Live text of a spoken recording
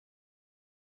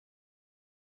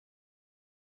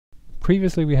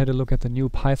Previously we had a look at the new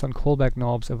Python callback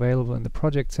knobs available in the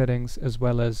project settings as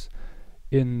well as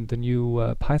in the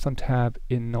new Python tab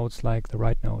in nodes like the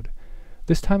write node.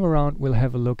 This time around we'll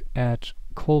have a look at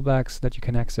callbacks that you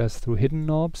can access through hidden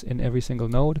knobs in every single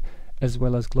node, as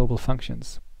well as global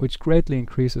functions, which greatly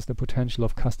increases the potential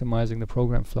of customizing the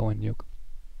program flow in Nuke.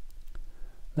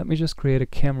 Let me just create a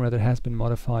camera that has been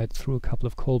modified through a couple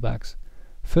of callbacks.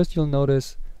 First, you'll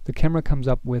notice the camera comes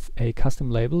up with a custom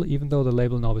label, even though the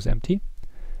label knob is empty,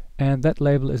 and that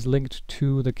label is linked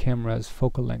to the camera's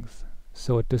focal length,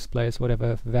 so it displays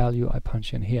whatever value I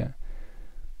punch in here.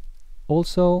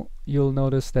 Also, you'll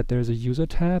notice that there's a user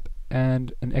tab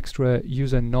and an extra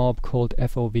user knob called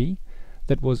FOV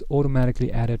that was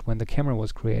automatically added when the camera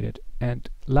was created. And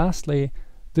lastly,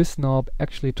 this knob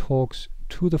actually talks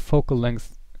to the focal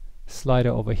length slider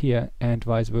over here and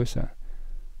vice versa,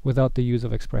 without the use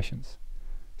of expressions.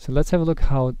 So let's have a look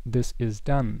how this is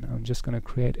done. I'm just going to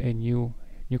create a new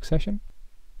Nuke session.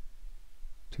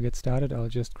 To get started, I'll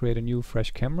just create a new fresh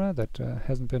camera that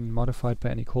hasn't been modified by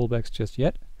any callbacks just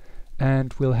yet.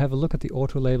 And we'll have a look at the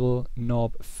auto label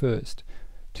knob first.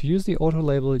 To use the auto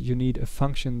label, you need a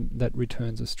function that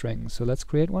returns a string. So let's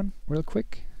create one real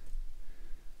quick.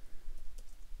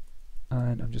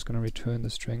 And I'm just going to return the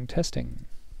string testing.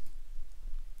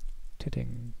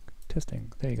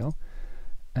 Testing. There you go.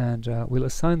 And we'll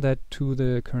assign that to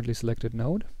the currently selected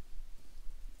node.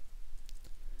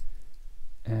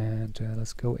 And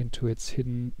let's go into its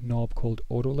hidden knob called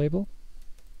auto label.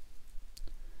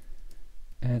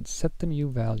 And set the new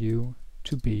value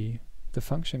to be the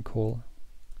function call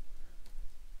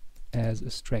as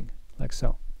a string, like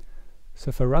so. So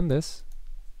if I run this,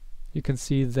 you can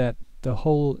see that the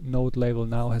whole node label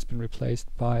now has been replaced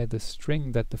by the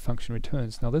string that the function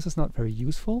returns. Now this is not very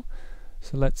useful,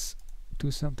 so let's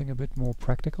do something a bit more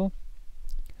practical.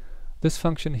 This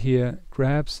function here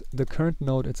grabs the current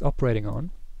node it's operating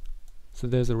on, so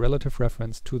there's a relative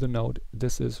reference to the node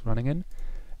this is running in,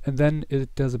 and then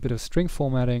it does a bit of string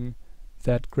formatting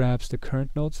that grabs the current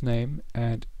node's name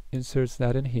and inserts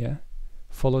that in here,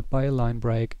 followed by a line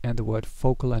break and the word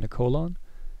focal and a colon.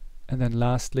 And then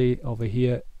lastly, over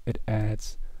here, it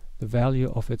adds the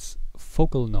value of its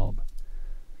focal knob.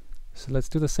 So let's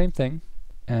do the same thing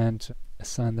and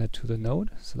assign that to the node,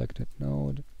 selected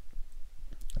node.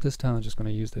 This time I'm just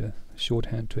going to use the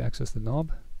shorthand to access the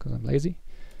knob because I'm lazy.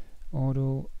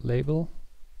 Auto label,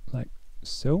 like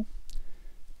so.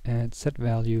 And set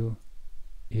value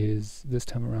is this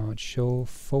time around show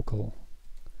focal,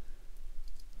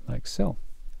 like so.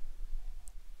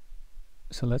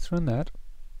 So let's run that,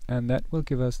 and that will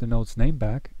give us the node's name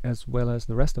back as well as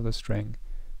the rest of the string,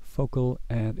 focal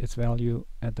and its value,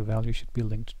 and the value should be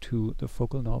linked to the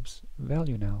focal knob's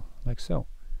value now, like so.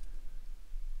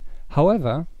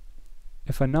 However,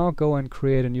 if I now go and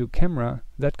create a new camera,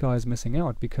 that guy is missing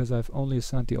out because I've only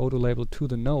assigned the auto label to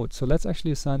the node. So let's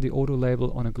actually assign the auto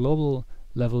label on a global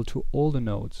level to all the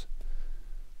nodes.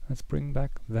 Let's bring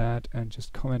back that and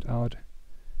just comment out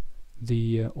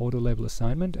the auto label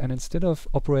assignment. And instead of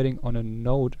operating on a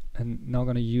node, I'm now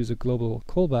going to use a global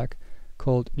callback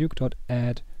called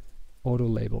nuke.add auto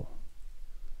label.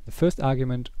 The first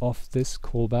argument of this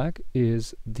callback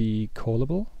is the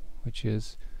callable, which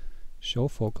is show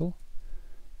focal.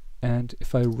 And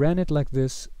if I ran it like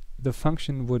this, the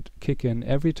function would kick in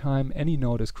every time any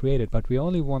node is created, but we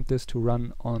only want this to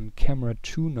run on camera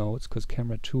 2 nodes, because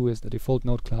camera 2 is the default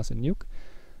node class in Nuke.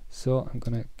 So I'm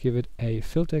going to give it a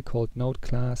filter called node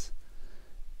class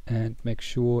and make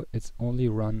sure it's only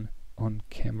run on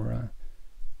camera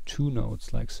 2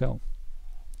 nodes, like so.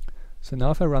 So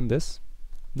now if I run this,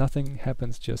 nothing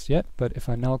happens just yet, but if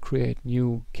I now create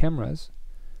new cameras,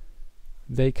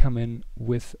 they come in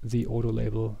with the auto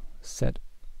label set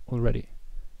already.